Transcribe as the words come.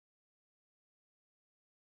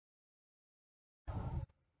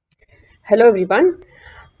Hello everyone.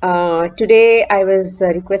 Today I was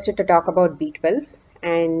requested to talk about B12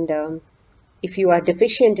 and if you are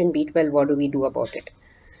deficient in B12, what do we do about it?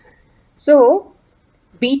 So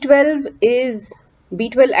B12 is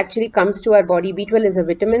B12 actually comes to our body. B12 is a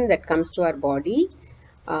vitamin that comes to our body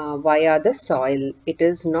via the soil. It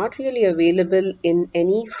is not really available in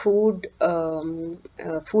any food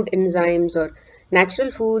enzymes or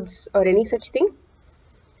natural foods or any such thing.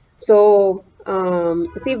 So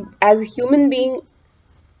see, as a human being,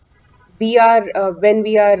 we are when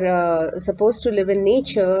we are supposed to live in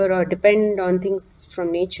nature or depend on things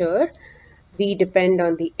from nature, we depend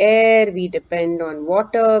on the air, we depend on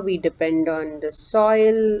water, we depend on the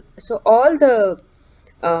soil. So all the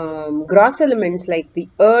gross elements like the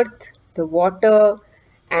earth, the water,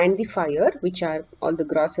 and the fire, which are all the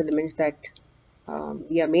gross elements that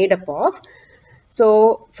we are made up of.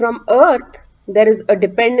 So from earth there is a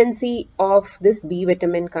dependency of this B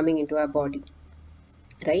vitamin coming into our body,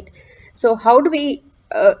 right? So how do we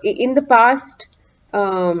in the past,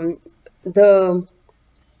 um, the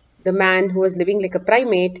the man who was living like a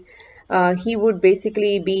primate, he would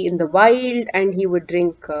basically be in the wild and he would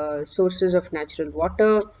drink sources of natural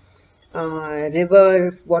water,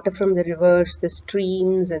 river water from the rivers, the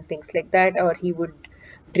streams and things like that, or he would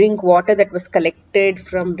drink water that was collected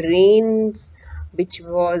from rains, which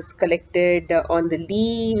was collected on the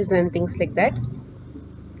leaves and things like that.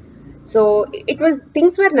 So it was,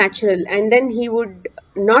 things were natural, and then he would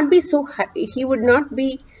not be so he would not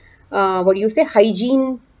be what do you say,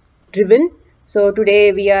 hygiene driven. So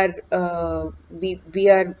today we are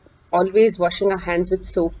always washing our hands with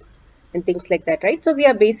soap and things like that, right? So we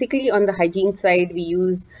are basically on the hygiene side. We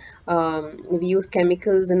use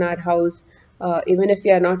chemicals in our house. Even if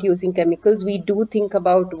we are not using chemicals, we do think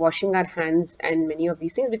about washing our hands and many of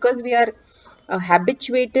these things because we are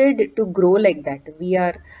habituated to grow like that. We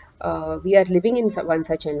are living in one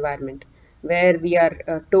such environment where we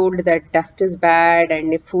are told that dust is bad,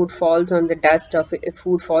 and if food falls on the dust, or if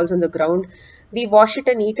food falls on the ground, we wash it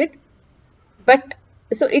and eat it. But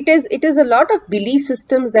so it is a lot of belief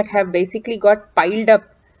systems that have basically got piled up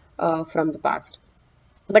from the past.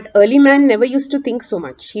 But early man never used to think so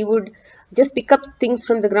much. He would just pick up things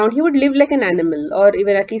from the ground. He would live like an animal, or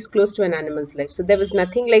even at least close to an animal's life. So there was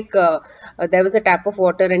nothing like there was a tap of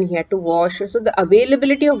water and he had to wash. So the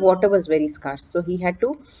availability of water was very scarce. So he had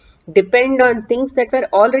to depend on things that were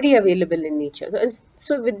already available in nature.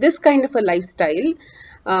 So with this kind of a lifestyle,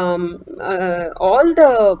 all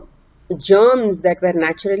the germs that were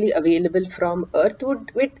naturally available from earth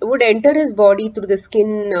would enter his body through the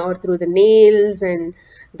skin or through the nails and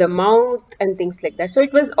the mouth and things like that. So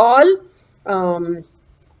um,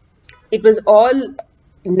 it was all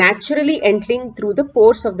naturally entering through the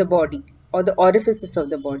pores of the body or the orifices of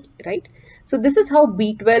the body, right? So this is how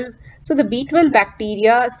B12, so the B12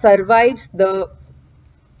 bacteria survives the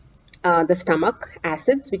stomach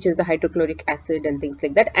acids, which is the hydrochloric acid and things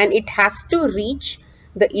like that, and it has to reach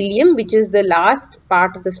the ileum, which is the last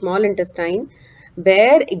part of the small intestine,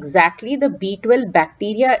 where exactly the B12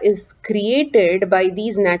 bacteria is created by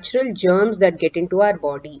these natural germs that get into our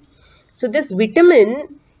body. So this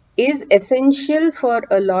vitamin is essential for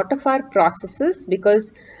a lot of our processes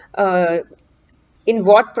because in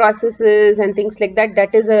what processes and things like that,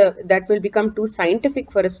 that will become too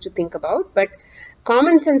scientific for us to think about. But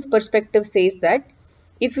common sense perspective says that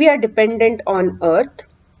if we are dependent on earth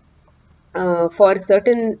for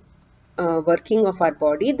certain working of our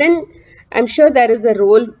body, then I'm sure there is a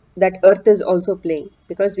role that earth is also playing,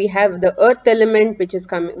 because we have the earth element, which is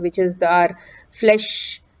our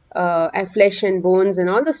flesh, flesh and bones and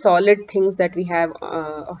all the solid things that we have,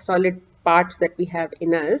 solid parts that we have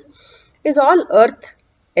in us, is all earth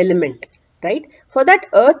element, right? For that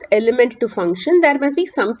earth element to function, there must be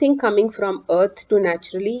something coming from earth to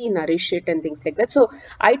naturally nourish it and things like that. So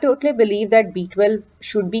I totally believe that B12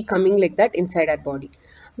 should be coming like that inside our body.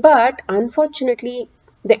 But unfortunately,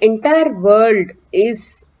 the entire world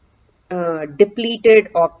is depleted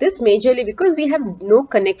of this, majorly because we have no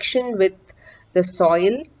connection with the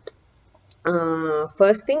soil.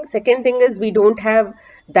 First thing. Second thing is, we don't have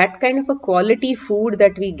that kind of a quality food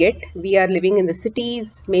that we get. We are living in the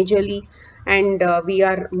cities majorly, and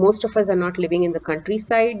most of us are not living in the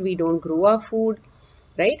countryside. We don't grow our food,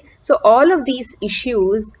 right? So all of these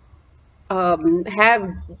issues have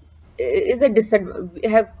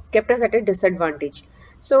have kept us at a disadvantage.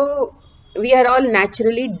 So we are all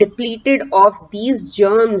naturally depleted of these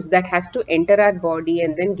germs that has to enter our body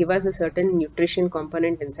and then give us a certain nutrition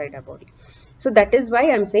component inside our body. So that is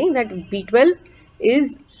why I'm saying that B12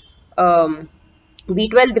 is,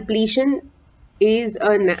 B12 depletion is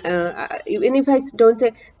even if I don't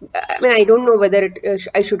say, I mean, I don't know whether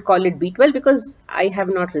I should call it B12 because I have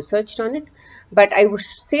not researched on it, but I would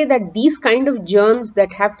say that these kind of germs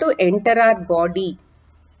that have to enter our body,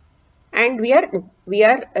 and we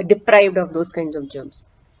are deprived of those kinds of germs.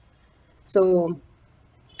 So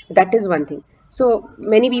that is one thing. So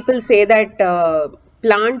many people say that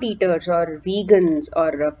plant eaters or vegans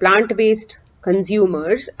or plant-based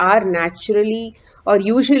consumers are naturally or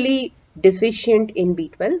usually deficient in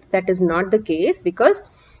B12. That is not the case, because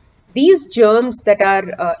these germs that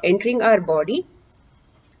are entering our body,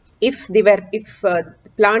 if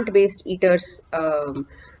plant-based eaters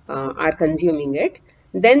are consuming it,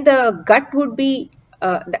 then the gut would be,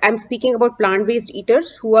 I'm speaking about plant-based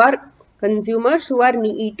eaters who are consumers who are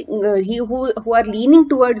eating, who are leaning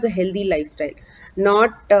towards a healthy lifestyle,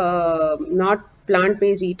 not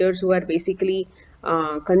plant-based eaters who are basically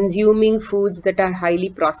consuming foods that are highly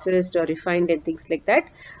processed or refined and things like that.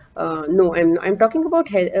 No, I'm talking about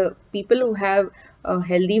people who have a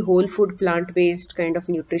healthy whole food plant-based kind of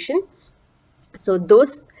nutrition. So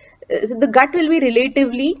those, the gut will be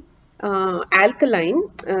relatively alkaline.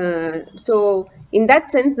 So in that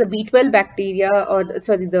sense, the B12 bacteria, or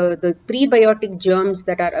the prebiotic germs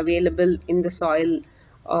that are available in the soil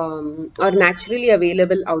are naturally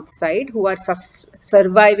available outside, who are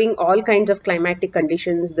surviving all kinds of climatic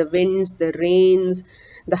conditions, the winds, the rains,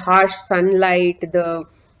 the harsh sunlight, the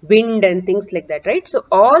wind and things like that, right? So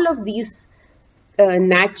all of these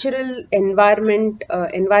natural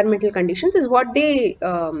environmental conditions is what they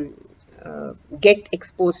get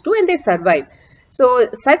exposed to, and they survive. So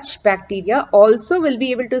such bacteria also will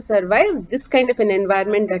be able to survive this kind of an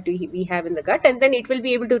environment that we have in the gut, and then it will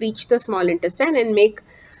be able to reach the small intestine and make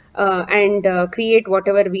and create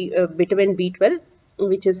whatever vitamin B12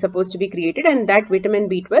 which is supposed to be created, and that vitamin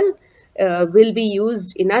B12 will be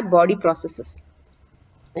used in our body processes,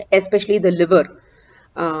 especially the liver.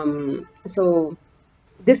 So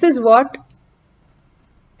this is what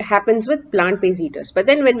happens with plant-based eaters. But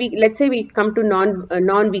then when let's say we come to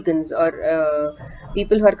non-vegans or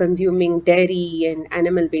people who are consuming dairy and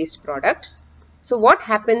animal-based products. So what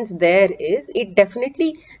happens there is, it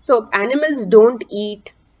definitely, so animals don't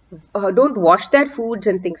eat, don't wash their foods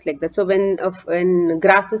and things like that. So when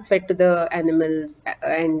grass is fed to the animals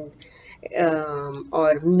and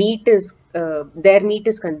or meat is their meat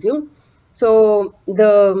is consumed, so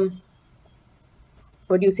the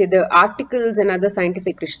articles and other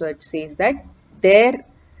scientific research says that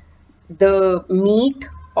the meat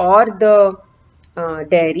or the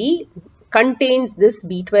dairy contains this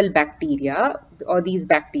B12 bacteria, or these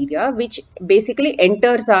bacteria, which basically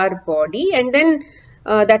enters our body, and then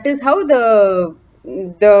that is how the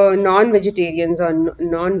non-vegetarians or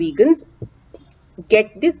non-vegans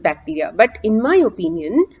get this bacteria. But in my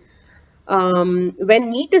opinion, when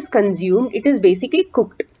meat is consumed, it is basically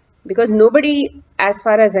cooked, because nobody, as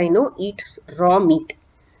far as I know, eats raw meat.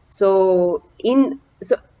 So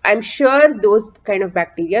I'm sure those kind of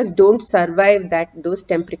bacteria don't survive those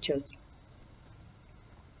temperatures.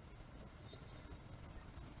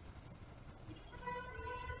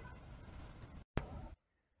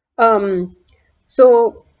 Um,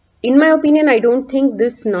 so in my opinion, I don't think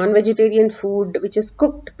this non-vegetarian food which is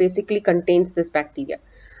cooked basically contains this bacteria.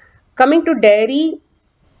 Coming to dairy,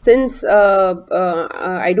 since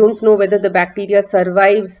I don't know whether the bacteria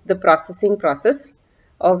survives the processing process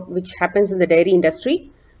of which happens in the dairy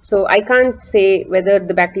industry, so I can't say whether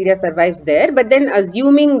the bacteria survives there. But then,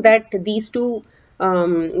 assuming that these two,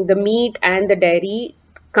 the meat and the dairy,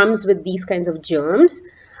 comes with these kinds of germs,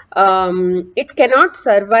 it cannot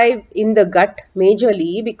survive in the gut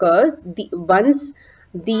majorly, because once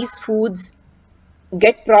these foods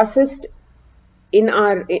get processed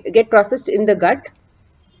get processed in the gut,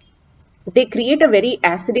 they create a very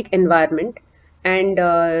acidic environment,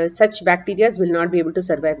 and such bacteria will not be able to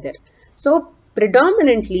survive there. So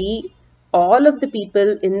predominantly all of the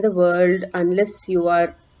people in the world, unless you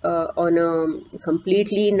are on a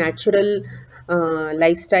completely natural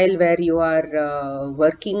lifestyle where you are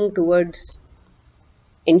working towards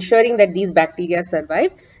ensuring that these bacteria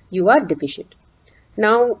survive, you are deficient.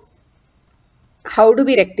 Now, how do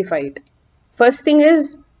we rectify it? First thing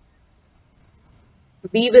is,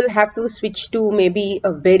 we will have to switch to maybe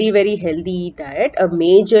a very, very healthy diet, a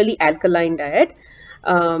majorly alkaline diet,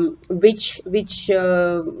 which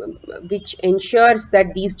ensures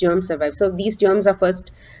that these germs survive. So these germs are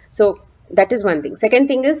first. So that is one thing. Second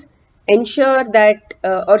thing is, ensure that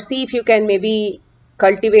or see if you can maybe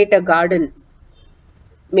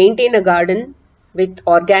maintain a garden with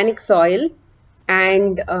organic soil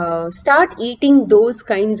and start eating those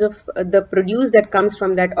kinds of the produce that comes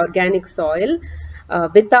from that organic soil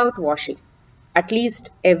without washing, at least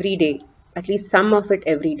every day, at least some of it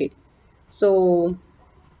every day. So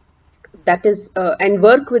that is and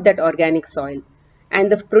work with that organic soil,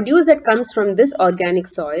 and the produce that comes from this organic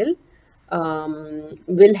soil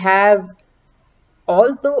will have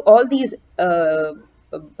although all these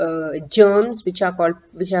germs which are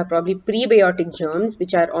probably prebiotic germs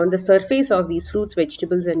which are on the surface of these fruits,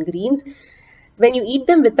 vegetables and greens. When you eat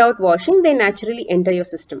them without washing, they naturally enter your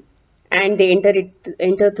system, and they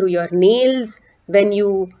enter through your nails when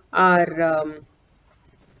you are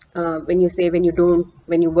when you say when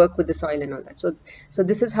you work with the soil and all that. So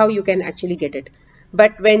this is how you can actually get it.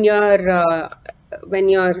 But when your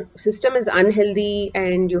system is unhealthy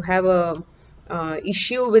and you have a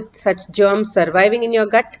issue with such germs surviving in your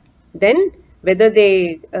gut, then whether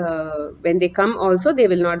they when they come also, they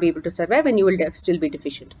will not be able to survive and you will still be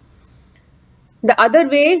deficient. The other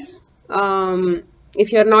way, if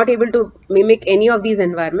you're not able to mimic any of these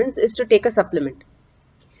environments, is to take a supplement.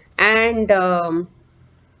 And Dr.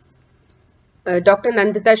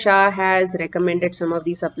 Nandita Shah has recommended some of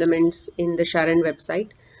these supplements in the Sharan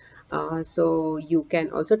website. So you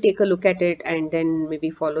can also take a look at it and then maybe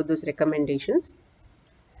follow those recommendations.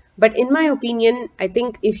 But in my opinion, I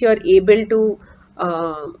think if you're able to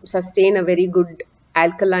sustain a very good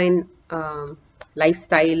alkaline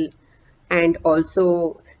lifestyle, and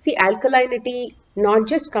also see, alkalinity not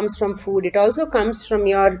just comes from food, it also comes from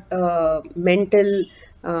your mental,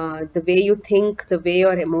 the way you think, the way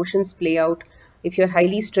your emotions play out. If you're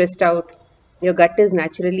highly stressed out, your gut is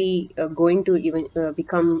naturally going to even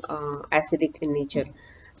become acidic in nature.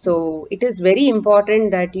 So it is very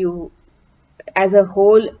important that you, as a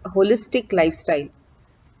whole holistic lifestyle,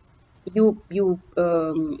 you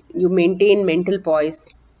maintain mental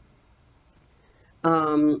poise,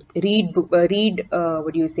 read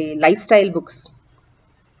what do you say, lifestyle books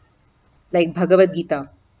like Bhagavad Gita,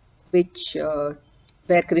 which where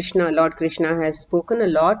Lord Krishna has spoken a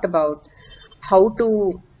lot about how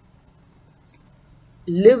to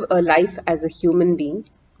live a life as a human being,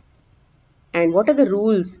 and what are the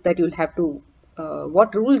rules that you'll have to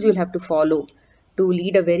what rules you'll have to follow to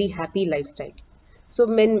lead a very happy lifestyle. So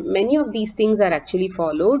many of these things are actually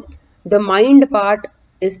followed. The mind part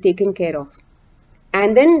is taken care of.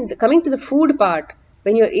 And then coming to the food part,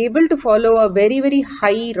 when you're able to follow a very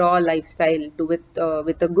high raw lifestyle with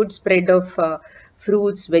a good spread of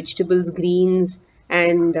fruits, vegetables, greens,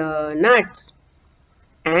 and nuts,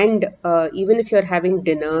 and even if you're having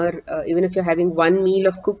dinner, even if you're having one meal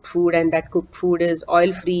of cooked food, and that cooked food is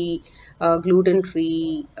oil free, gluten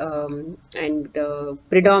free, and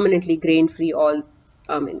predominantly grain free, all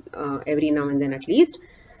every now and then at least.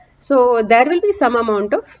 So there will be some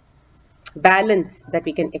amount of balance that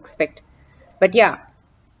we can expect. But yeah,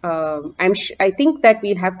 I think that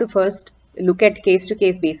we'll have to first look at case to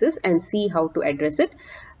case basis and see how to address it.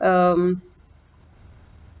 Um,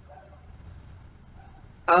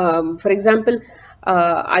 for example,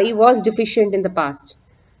 I was deficient in the past,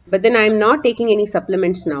 but then I'm not taking any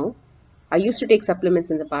supplements now. I used to take supplements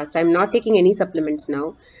in the past. I'm not taking any supplements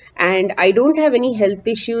now, and I don't have any health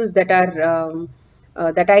issues that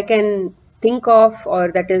I can think of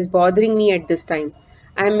or that is bothering me at this time.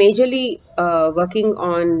 I'm majorly working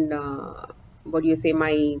on what do you say,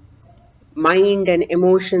 my mind and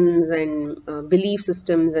emotions and belief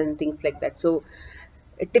systems and things like that. So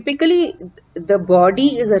typically, the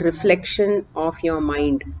body is a reflection of your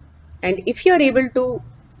mind, and if you're able to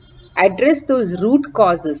address those root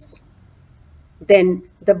causes, then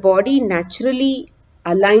the body naturally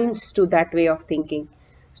aligns to that way of thinking.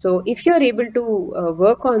 So if you're able to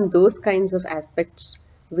work on those kinds of aspects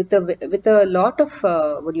with a lot of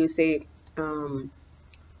what do you say,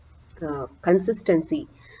 consistency,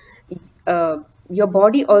 uh, your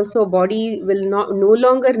body will not no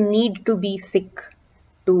longer need to be sick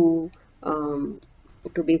to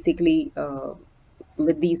basically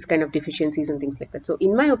with these kind of deficiencies and things like that. So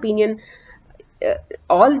in my opinion, uh,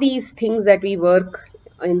 all these things that we work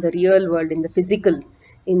in the real world, in the physical,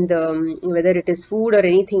 in the whether it is food or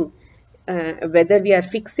anything, whether we are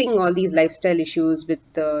fixing all these lifestyle issues with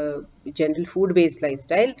the general food based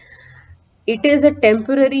lifestyle, it is a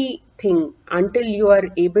temporary thing until you are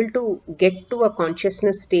able to get to a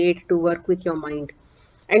consciousness state to work with your mind.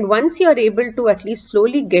 And once you are able to at least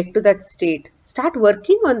slowly get to that state, start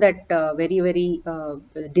working on that very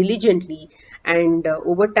diligently, and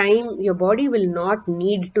over time your body will not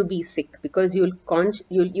need to be sick, because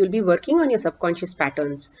you'll be working on your subconscious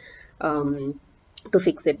patterns to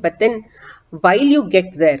fix it. But then while you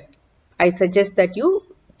get there, I suggest that you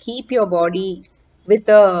keep your body with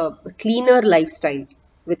a cleaner lifestyle,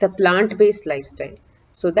 with a plant-based lifestyle,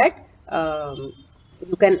 so that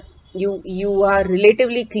you can you are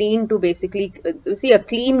relatively clean to basically see, a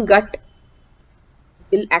clean gut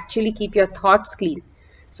will actually keep your thoughts clean.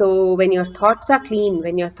 So when your thoughts are clean,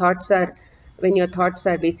 when your thoughts are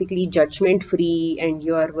basically judgment free, and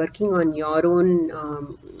you are working on your own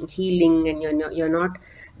healing, and you're not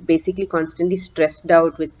basically constantly stressed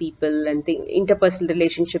out with people, and interpersonal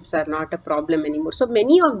relationships are not a problem anymore. So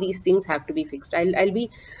many of these things have to be fixed. I'll be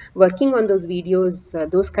working on those videos,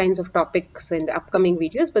 those kinds of topics in the upcoming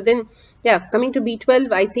videos. But then, yeah, coming to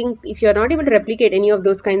B12, I think if you're not able to replicate any of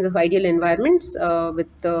those kinds of ideal environments with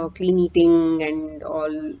clean eating and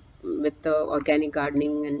all, with organic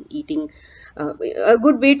gardening and eating, a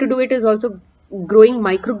good way to do it is also growing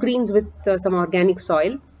microgreens with some organic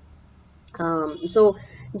soil. So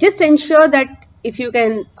just ensure that if you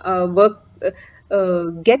can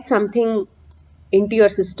get something into your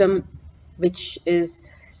system which is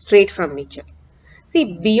straight from nature.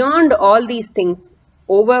 See, beyond all these things,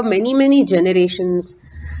 over many, many generations,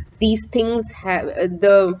 these things have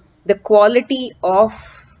the quality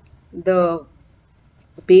of the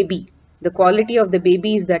baby, the quality of the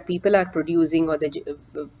babies that people are producing, or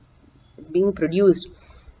being produced,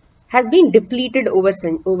 has been depleted over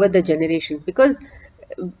the generations, because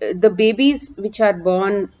the babies which are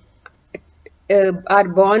born, what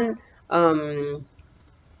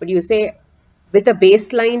do you say, with a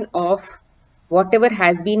baseline of whatever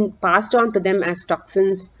has been passed on to them as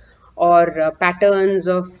toxins, or patterns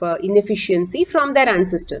of inefficiency from their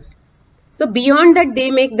ancestors. So beyond that, they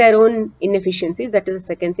make their own inefficiencies. That is the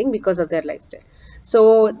second thing, because of their lifestyle.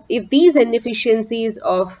 So if these inefficiencies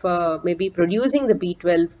of maybe producing the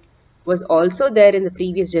B12 was also there in the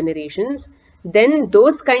previous generations, then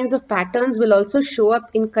those kinds of patterns will also show up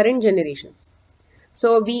in current generations.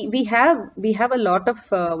 So we have a lot of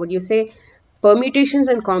what do you say, permutations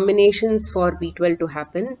and combinations for B12 to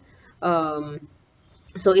happen. Um,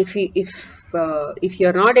 so if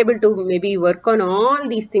you're not able to maybe work on all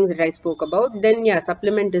these things that I spoke about, then yeah,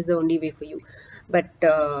 supplement is the only way for you. But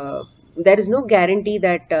there is no guarantee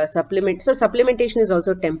that supplementation is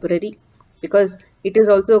also temporary, because it is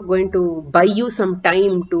also going to buy you some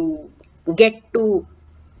time to get to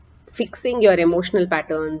fixing your emotional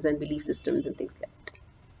patterns and belief systems and things like that,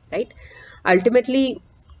 right? Ultimately,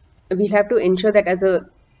 we have to ensure that as a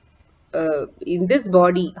in this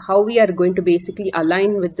body, how we are going to basically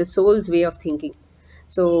align with the soul's way of thinking.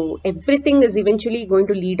 So everything is eventually going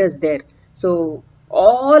to lead us there. So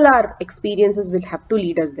all our experiences will have to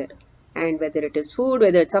lead us there. And whether it is food,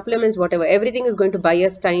 whether it's supplements, whatever, everything is going to buy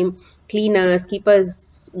us time, clean us, keep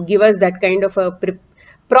us, give us that kind of a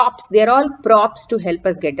props. They're all props to help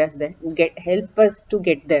us get us there, help us to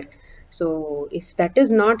get there. So if that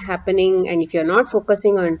is not happening, and if you're not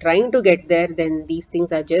focusing on trying to get there, then these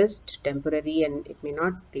things are just temporary, and it may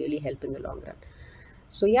not really help in the long run.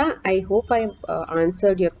 So yeah, I hope I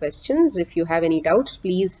answered your questions. If you have any doubts,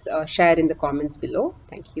 please share in the comments below.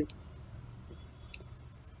 Thank you.